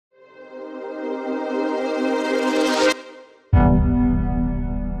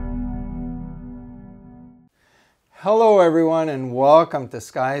Hello everyone and welcome to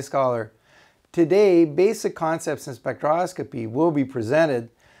Sky Scholar. Today, basic concepts in spectroscopy will be presented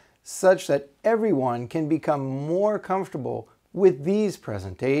such that everyone can become more comfortable with these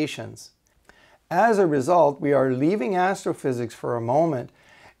presentations. As a result, we are leaving astrophysics for a moment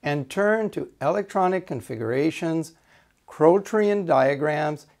and turn to electronic configurations, Grotrian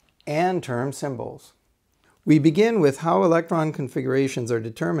diagrams, and term symbols. We begin with how electron configurations are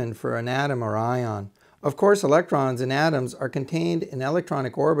determined for an atom or ion. Of course, electrons in atoms are contained in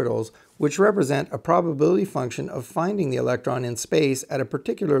electronic orbitals, which represent a probability function of finding the electron in space at a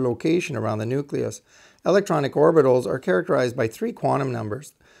particular location around the nucleus. Electronic orbitals are characterized by three quantum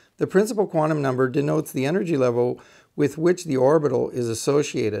numbers. The principal quantum number denotes the energy level with which the orbital is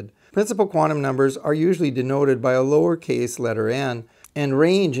associated. Principal quantum numbers are usually denoted by a lowercase letter n and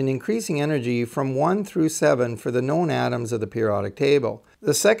range in increasing energy from 1 through 7 for the known atoms of the periodic table.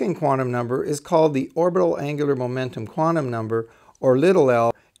 The second quantum number is called the orbital angular momentum quantum number, or little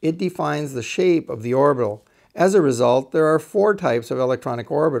l. It defines the shape of the orbital. As a result, there are four types of electronic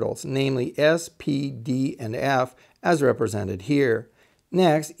orbitals, namely s, p, d, and f, as represented here.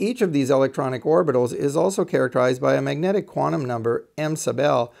 Next, each of these electronic orbitals is also characterized by a magnetic quantum number, m sub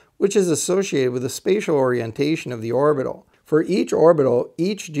l, which is associated with the spatial orientation of the orbital. For each orbital,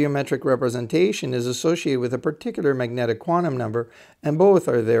 each geometric representation is associated with a particular magnetic quantum number, and both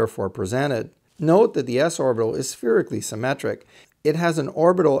are therefore presented. Note that the s orbital is spherically symmetric. It has an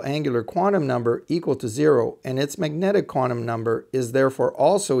orbital angular quantum number equal to 0, and its magnetic quantum number is therefore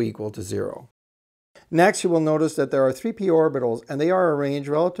also equal to 0. Next, you will notice that there are 3p orbitals, and they are arranged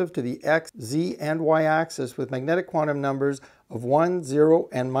relative to the x, z, and y axis with magnetic quantum numbers of 1, 0,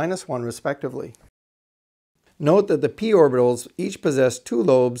 and -1 respectively. Note that the p orbitals each possess two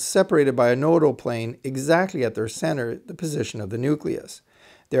lobes separated by a nodal plane exactly at their center, the position of the nucleus.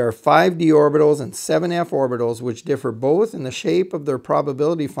 There are 5 d orbitals and 7 f orbitals, which differ both in the shape of their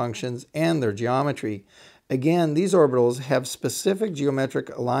probability functions and their geometry. Again, these orbitals have specific geometric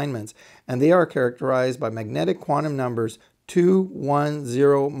alignments, and they are characterized by magnetic quantum numbers 2, 1,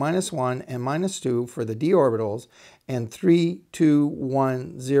 0, -1, and -2 for the d orbitals, and 3, 2,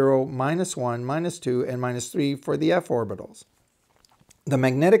 1, 0, -1, -2, and -3 for the f orbitals. The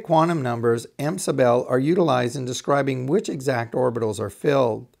magnetic quantum numbers m sub l are utilized in describing which exact orbitals are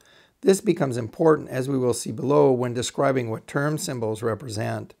filled. This becomes important, as we will see below, when describing what term symbols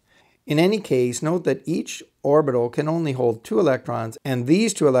represent. In any case, note that each orbital can only hold 2 electrons, and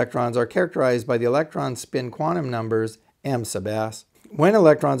these 2 electrons are characterized by the electron spin quantum numbers m sub s. When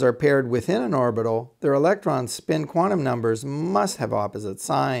electrons are paired within an orbital, their electron spin quantum numbers must have opposite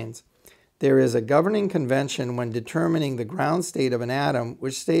signs. There is a governing convention when determining the ground state of an atom,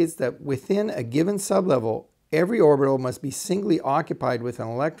 which states that within a given sublevel, every orbital must be singly occupied with an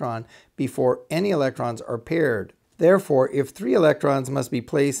electron before any electrons are paired. Therefore, if 3 electrons must be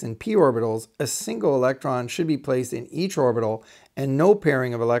placed in p orbitals, a single electron should be placed in each orbital, and no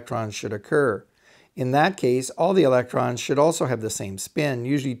pairing of electrons should occur. In that case, all the electrons should also have the same spin,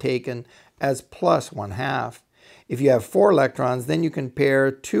 usually taken as +1/2. If you have 4 electrons, then you can pair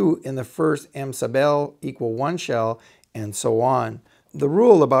 2 in the first m sub l equal 1 shell, and so on. The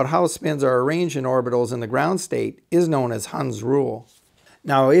rule about how spins are arranged in orbitals in the ground state is known as Hund's rule.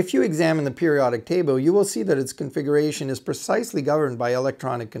 Now, if you examine the periodic table, you will see that its configuration is precisely governed by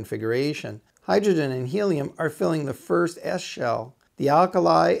electronic configuration. Hydrogen and helium are filling the first s shell. The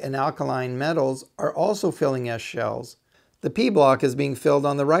alkali and alkaline metals are also filling s shells. The p block is being filled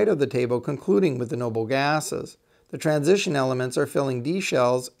on the right of the table, concluding with the noble gases. The transition elements are filling d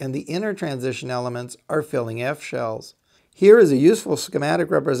shells, and the inner transition elements are filling f shells. Here is a useful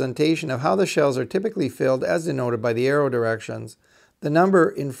schematic representation of how the shells are typically filled, as denoted by the arrow directions. The number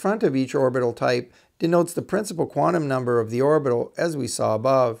in front of each orbital type denotes the principal quantum number of the orbital, as we saw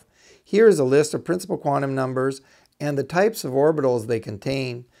above. Here is a list of principal quantum numbers and the types of orbitals they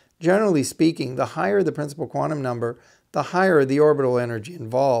contain. Generally speaking, the higher the principal quantum number, the higher the orbital energy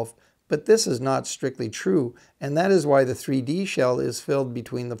involved. But this is not strictly true, and that is why the 3d shell is filled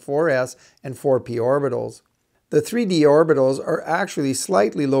between the 4s and 4p orbitals. The 3d orbitals are actually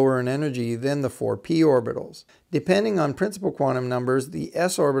slightly lower in energy than the 4p orbitals. Depending on principal quantum numbers, the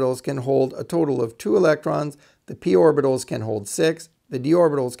s orbitals can hold a total of 2 electrons, the p orbitals can hold 6, the d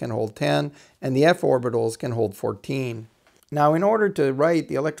orbitals can hold 10, and the f orbitals can hold 14. Now, in order to write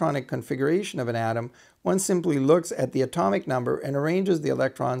the electronic configuration of an atom, one simply looks at the atomic number and arranges the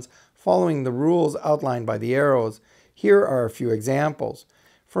electrons following the rules outlined by the arrows. Here are a few examples.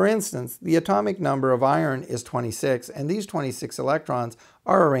 For instance, the atomic number of iron is 26, and these 26 electrons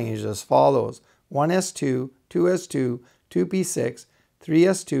are arranged as follows: 1s2, 2s2, 2p6,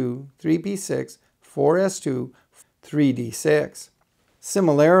 3s2, 3p6, 4s2, 3d6.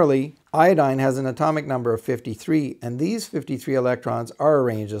 Similarly, iodine has an atomic number of 53, and these 53 electrons are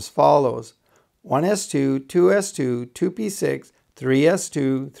arranged as follows: 1s2, 2s2, 2p6,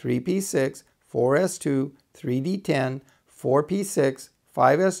 3s2, 3p6, 4s2, 3d10, 4p6,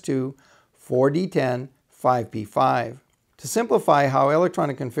 5s2, 4d10, 5p5. To simplify how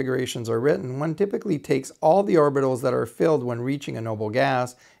electronic configurations are written, one typically takes all the orbitals that are filled when reaching a noble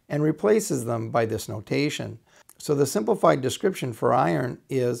gas and replaces them by this notation. So the simplified description for iron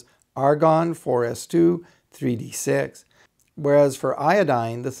is argon 4s2, 3d6. Whereas for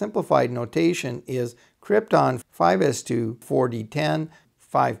iodine, the simplified notation is krypton 5s2, 4d10,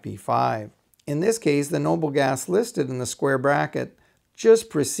 5p5. In this case, the noble gas listed in the square bracket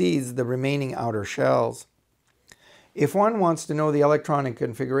just precedes the remaining outer shells. If one wants to know the electronic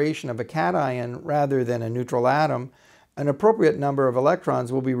configuration of a cation rather than a neutral atom, an appropriate number of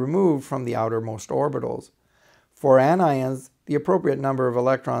electrons will be removed from the outermost orbitals. For anions, the appropriate number of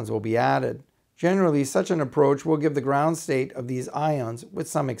electrons will be added. Generally, such an approach will give the ground state of these ions, with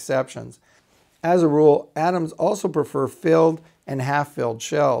some exceptions. As a rule, atoms also prefer filled and half-filled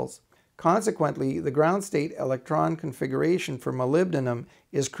shells. Consequently, the ground state electron configuration for molybdenum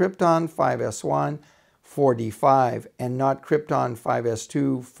is krypton 5s1, 4d5, and not krypton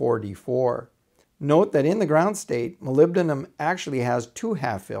 5s2, 4d4. Note that in the ground state, molybdenum actually has two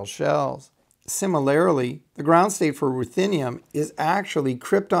half-filled shells. Similarly, the ground state for ruthenium is actually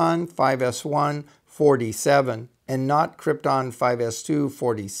krypton 5s1, 4d7, and not krypton 5s2,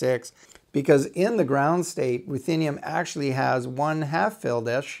 4d6, because in the ground state, ruthenium actually has one half-filled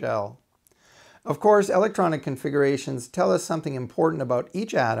s shell. Of course, electronic configurations tell us something important about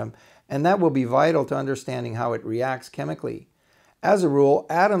each atom, and that will be vital to understanding how it reacts chemically. As a rule,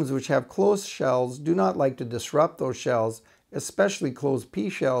 atoms which have closed shells do not like to disrupt those shells, especially closed p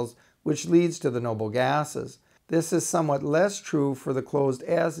shells, which leads to the noble gases. This is somewhat less true for the closed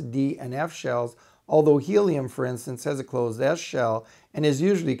s, d, and f shells, although helium, for instance, has a closed s shell and is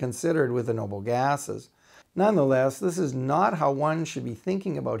usually considered with the noble gases. Nonetheless, this is not how one should be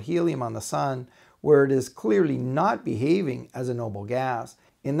thinking about helium on the Sun, where it is clearly not behaving as a noble gas.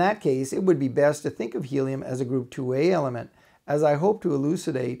 In that case, it would be best to think of helium as a group 2a element, as I hope to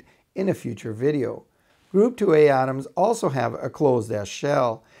elucidate in a future video. Group 2a atoms also have a closed s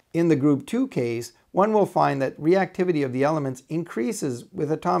shell. In the group 2 case, one will find that reactivity of the elements increases with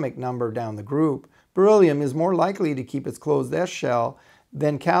atomic number down the group. Beryllium is more likely to keep its closed s shell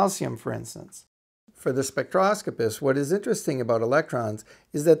than calcium, for instance. For the spectroscopist, what is interesting about electrons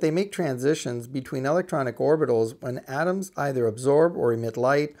is that they make transitions between electronic orbitals when atoms either absorb or emit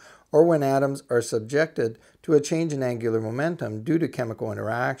light, or when atoms are subjected to a change in angular momentum due to chemical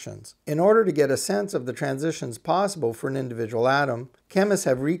interactions. In order to get a sense of the transitions possible for an individual atom, chemists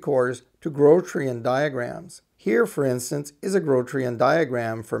have recourse to Grotrian diagrams. Here, for instance, is a Grotrian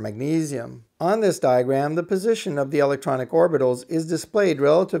diagram for magnesium. On this diagram, the position of the electronic orbitals is displayed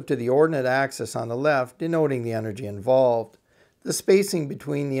relative to the ordinate axis on the left, denoting the energy involved. The spacing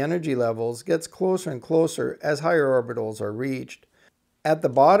between the energy levels gets closer and closer as higher orbitals are reached. At the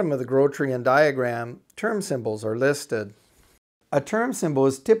bottom of the Grotrian diagram, term symbols are listed. A term symbol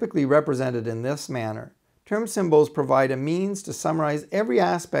is typically represented in this manner. Term symbols provide a means to summarize every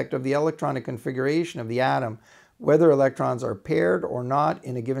aspect of the electronic configuration of the atom, whether electrons are paired or not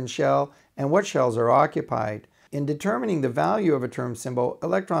in a given shell, and what shells are occupied. In determining the value of a term symbol,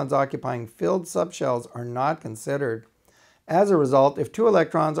 electrons occupying filled subshells are not considered. As a result, if two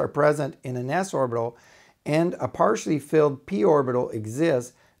electrons are present in an s orbital and a partially filled p orbital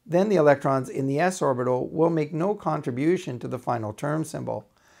exists, then the electrons in the s orbital will make no contribution to the final term symbol.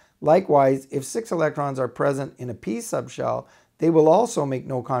 Likewise, if 6 electrons are present in a p subshell, they will also make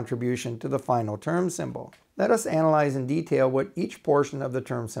no contribution to the final term symbol. Let us analyze in detail what each portion of the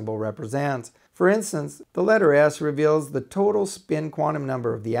term symbol represents. For instance, the letter S reveals the total spin quantum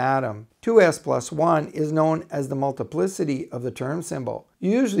number of the atom. 2s plus 1 is known as the multiplicity of the term symbol.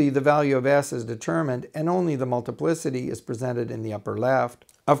 Usually the value of S is determined and only the multiplicity is presented in the upper left.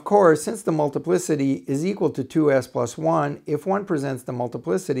 Of course, since the multiplicity is equal to 2s plus 1, if one presents the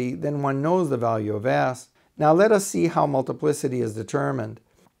multiplicity, then one knows the value of S. Now let us see how multiplicity is determined.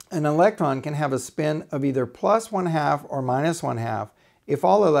 An electron can have a spin of either plus 1/2 or minus 1/2. If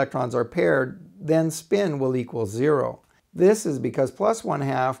all electrons are paired, then spin will equal 0. This is because plus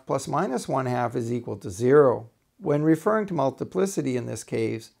 1/2 plus minus 1/2 is equal to 0. When referring to multiplicity in this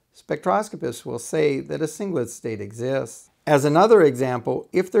case, spectroscopists will say that a singlet state exists. As another example,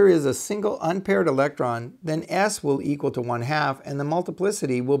 if there is a single unpaired electron, then S will equal to 1/2 and the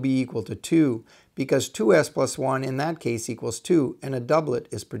multiplicity will be equal to 2, because 2s plus 1 in that case equals 2 and a doublet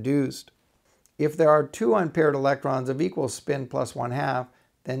is produced. If there are two unpaired electrons of equal spin plus 1/2,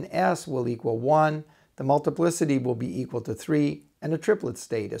 then S will equal 1, the multiplicity will be equal to 3, and a triplet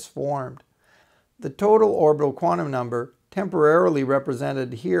state is formed. The total orbital quantum number, temporarily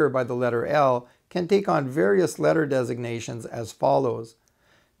represented here by the letter L, can take on various letter designations as follows.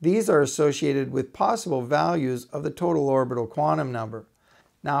 These are associated with possible values of the total orbital quantum number.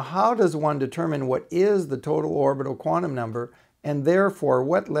 Now, how does one determine what is the total orbital quantum number and therefore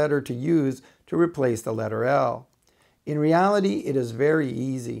what letter to use to replace the letter L? In reality, it is very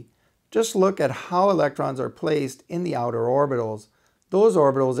easy. Just look at how electrons are placed in the outer orbitals. Those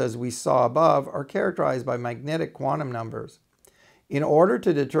orbitals, as we saw above, are characterized by magnetic quantum numbers. In order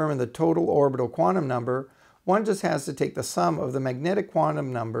to determine the total orbital quantum number, one just has to take the sum of the magnetic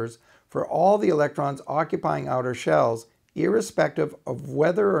quantum numbers for all the electrons occupying outer shells, irrespective of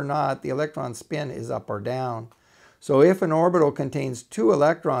whether or not the electron spin is up or down. So if an orbital contains 2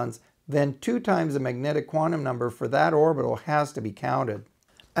 electrons, then 2 times the magnetic quantum number for that orbital has to be counted.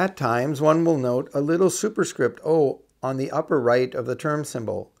 At times, one will note a little superscript O on the upper right of the term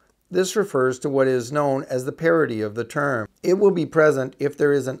symbol. This refers to what is known as the parity of the term. It will be present if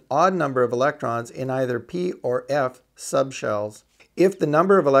there is an odd number of electrons in either P or F subshells. If the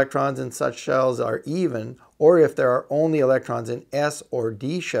number of electrons in such shells are even, or if there are only electrons in S or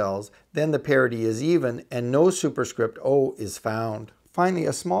D shells, then the parity is even and no superscript O is found. Finally,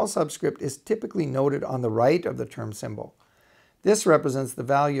 a small subscript is typically noted on the right of the term symbol. This represents the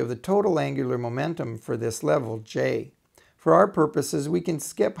value of the total angular momentum for this level, J. For our purposes, we can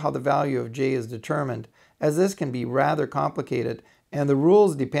skip how the value of J is determined, as this can be rather complicated and the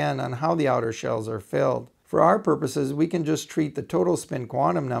rules depend on how the outer shells are filled. For our purposes, we can just treat the total spin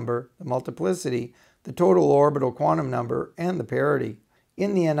quantum number, the multiplicity, the total orbital quantum number, and the parity.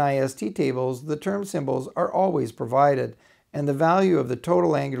 In the NIST tables, the term symbols are always provided, and the value of the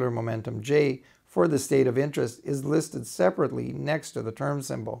total angular momentum, J, for the state of interest is listed separately next to the term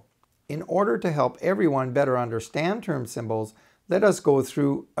symbol. In order to help everyone better understand term symbols, let us go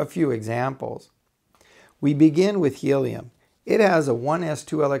through a few examples. We begin with helium. It has a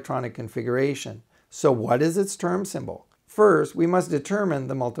 1s2 electronic configuration. So what is its term symbol? First, we must determine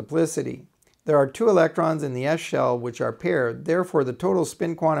the multiplicity. There are 2 electrons in the s shell which are paired, therefore the total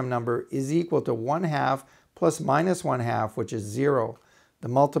spin quantum number is equal to 1/2 plus minus 1/2, which is 0. The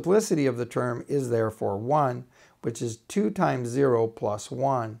multiplicity of the term is therefore 1, which is 2 times 0 plus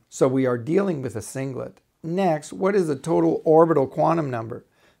 1. So we are dealing with a singlet. Next, what is the total orbital quantum number?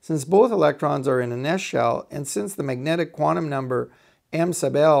 Since both electrons are in an s shell, and since the magnetic quantum number m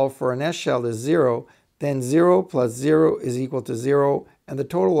sub L for an s shell is 0, then 0 plus 0 is equal to 0, and the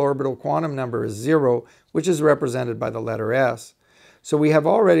total orbital quantum number is 0, which is represented by the letter S. So we have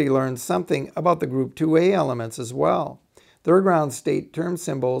already learned something about the group 2a elements as well. Their ground state term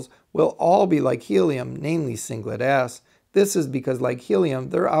symbols will all be like helium, namely singlet S. This is because, like helium,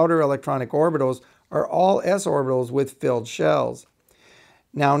 their outer electronic orbitals are all s orbitals with filled shells.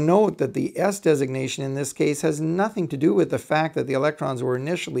 Now note that the S designation in this case has nothing to do with the fact that the electrons were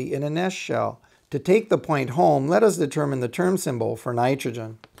initially in an S shell. To take the point home, let us determine the term symbol for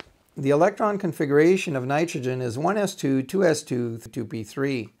nitrogen. The electron configuration of nitrogen is 1s2, 2s2,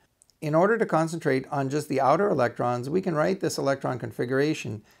 2p3. In order to concentrate on just the outer electrons, we can write this electron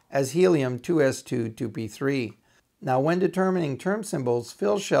configuration as helium 2s2, 2p3. Now, when determining term symbols,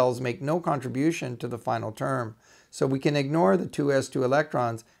 filled shells make no contribution to the final term, so we can ignore the 2s2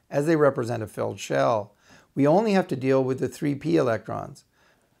 electrons as they represent a filled shell. We only have to deal with the 3p electrons.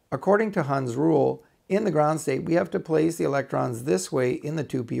 According to Hund's rule, in the ground state, we have to place the electrons this way in the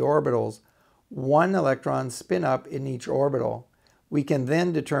 2p orbitals. 1 electron spin up in each orbital. We can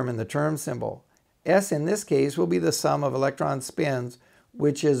then determine the term symbol. S in this case will be the sum of electron spins,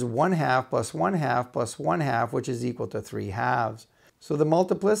 which is 1/2 plus 1/2 plus 1/2, which is equal to 3/2. So the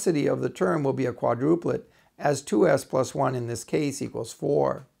multiplicity of the term will be a quadruplet, as 2s plus 1 in this case equals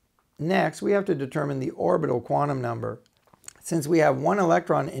 4. Next, we have to determine the orbital quantum number. Since we have 1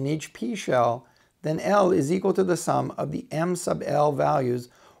 electron in each p shell, then L is equal to the sum of the m sub L values,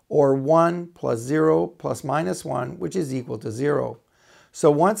 or 1 plus 0 plus minus 1, which is equal to 0.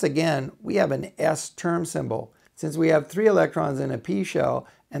 So once again, we have an S term symbol. Since we have 3 electrons in a p shell,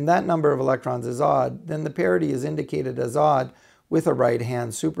 and that number of electrons is odd, then the parity is indicated as odd with a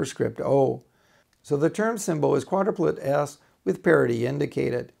right-hand superscript O. So the term symbol is quadruplet S with parity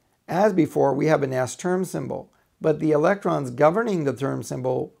indicated. As before, we have an S term symbol, but the electrons governing the term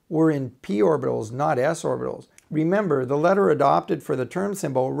symbol were in p orbitals, not s orbitals. Remember, the letter adopted for the term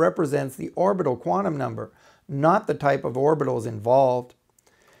symbol represents the orbital quantum number, not the type of orbitals involved.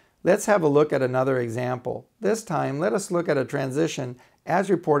 Let's have a look at another example. This time, let us look at a transition as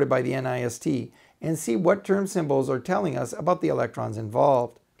reported by the NIST and see what term symbols are telling us about the electrons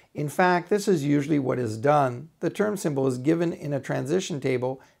involved. In fact, this is usually what is done. The term symbol is given in a transition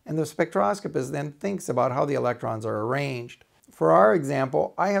table, and the spectroscopist then thinks about how the electrons are arranged. For our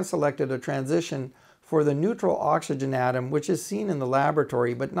example, I have selected a transition for the neutral oxygen atom, which is seen in the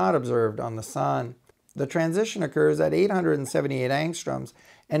laboratory but not observed on the Sun. The transition occurs at 878 angstroms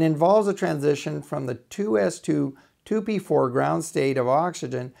and involves a transition from the 2s2 2p4 ground state of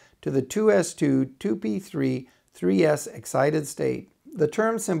oxygen to the 2s2 2p3 3s excited state. The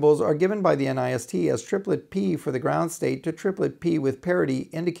term symbols are given by the NIST as triplet P for the ground state to triplet P with parity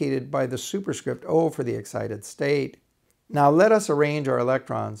indicated by the superscript O for the excited state. Now let us arrange our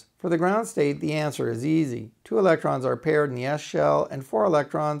electrons. For the ground state, the answer is easy. 2 electrons are paired in the S shell and 4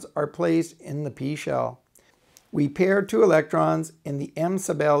 electrons are placed in the P shell. We pair 2 electrons in the m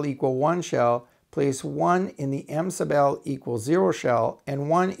sub L equal 1 shell, place 1 in the m sub L equal 0 shell, and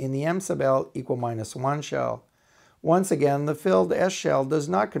 1 in the m sub L equal minus 1 shell. Once again, the filled S shell does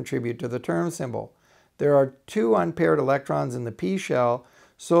not contribute to the term symbol. There are 2 unpaired electrons in the P shell,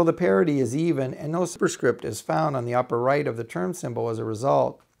 so the parity is even and no superscript is found on the upper right of the term symbol as a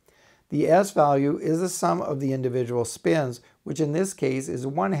result. The S value is the sum of the individual spins, which in this case is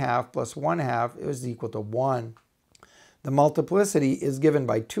 1/2 plus 1/2 is equal to 1. The multiplicity is given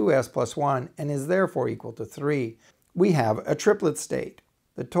by 2s plus 1 and is therefore equal to 3. We have a triplet state.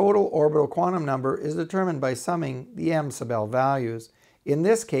 The total orbital quantum number is determined by summing the m sub L values. In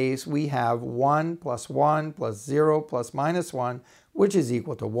this case, we have 1 plus 1 plus 0 plus minus 1, which is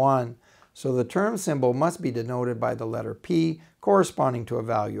equal to 1. So the term symbol must be denoted by the letter P, corresponding to a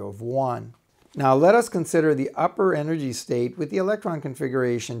value of 1. Now let us consider the upper energy state with the electron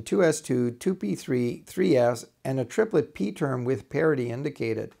configuration 2s2, 2p3, 3s, and a triplet P term with parity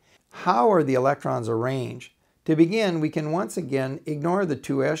indicated. How are the electrons arranged? To begin, we can once again ignore the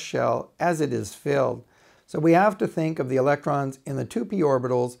 2s shell as it is filled. So we have to think of the electrons in the 2p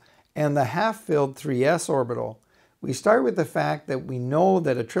orbitals and the half-filled 3s orbital. We start with the fact that we know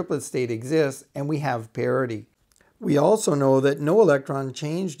that a triplet state exists and we have parity. We also know that no electron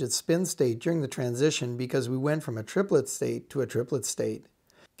changed its spin state during the transition because we went from a triplet state to a triplet state.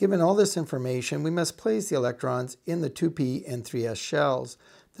 Given all this information, we must place the electrons in the 2p and 3s shells.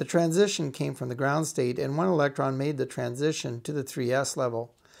 The transition came from the ground state and 1 electron made the transition to the 3s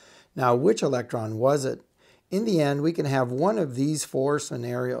level. Now, which electron was it? In the end, we can have one of these 4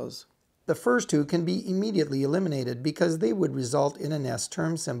 scenarios. The first 2 can be immediately eliminated because they would result in an S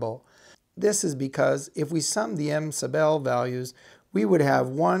term symbol. This is because if we sum the m sub L values, we would have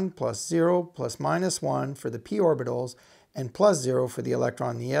 1 plus 0 plus minus 1 for the p orbitals and plus 0 for the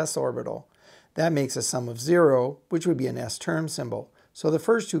electron in the s orbital. That makes a sum of 0, which would be an S term symbol. So the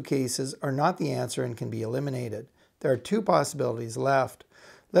first 2 cases are not the answer and can be eliminated. There are 2 possibilities left.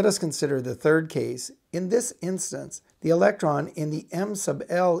 Let us consider the third case. In this instance, the electron in the m sub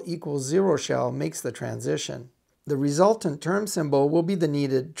L equals 0 shell makes the transition. The resultant term symbol will be the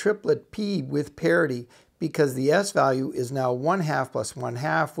needed triplet P with parity because the S value is now 1/2 plus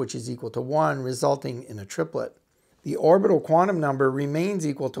 1/2, which is equal to 1, resulting in a triplet. The orbital quantum number remains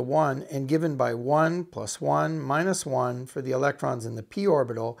equal to 1 and given by 1 plus 1 minus 1 for the electrons in the p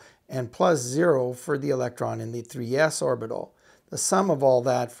orbital and plus 0 for the electron in the 3s orbital. The sum of all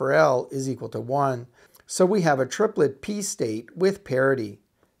that for L is equal to 1. So we have a triplet P state with parity.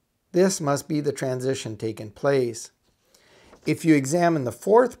 This must be the transition taking place. If you examine the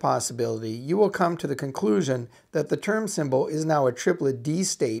fourth possibility, you will come to the conclusion that the term symbol is now a triplet D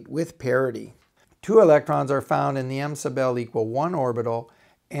state with parity. 2 electrons are found in the m sub L equal 1 orbital,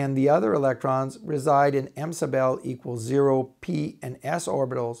 and the other electrons reside in m sub L equals 0, p, and s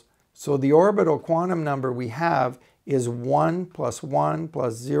orbitals. So the orbital quantum number we have is 1 plus 1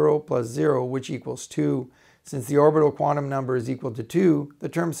 plus 0 plus 0, which equals 2. Since the orbital quantum number is equal to 2, the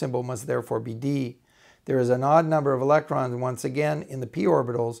term symbol must therefore be D. There is an odd number of electrons once again in the p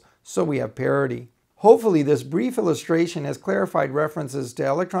orbitals, so we have parity. Hopefully this brief illustration has clarified references to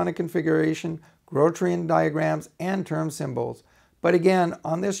electronic configuration, Grotrian diagrams, and term symbols. But again,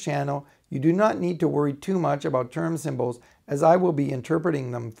 on this channel, you do not need to worry too much about term symbols as I will be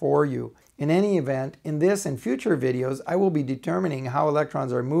interpreting them for you. In any event, in this and future videos, I will be determining how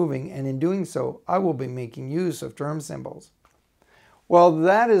electrons are moving, and in doing so, I will be making use of term symbols. Well,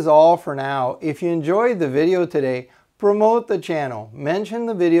 that is all for now. If you enjoyed the video today, promote the channel, mention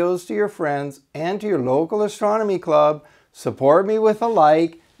the videos to your friends and to your local astronomy club, support me with a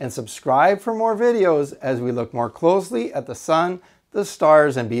like, and subscribe for more videos as we look more closely at the sun, the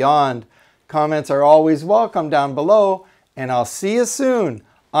stars, and beyond. Comments are always welcome down below, and I'll see you soon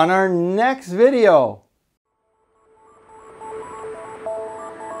on our next video.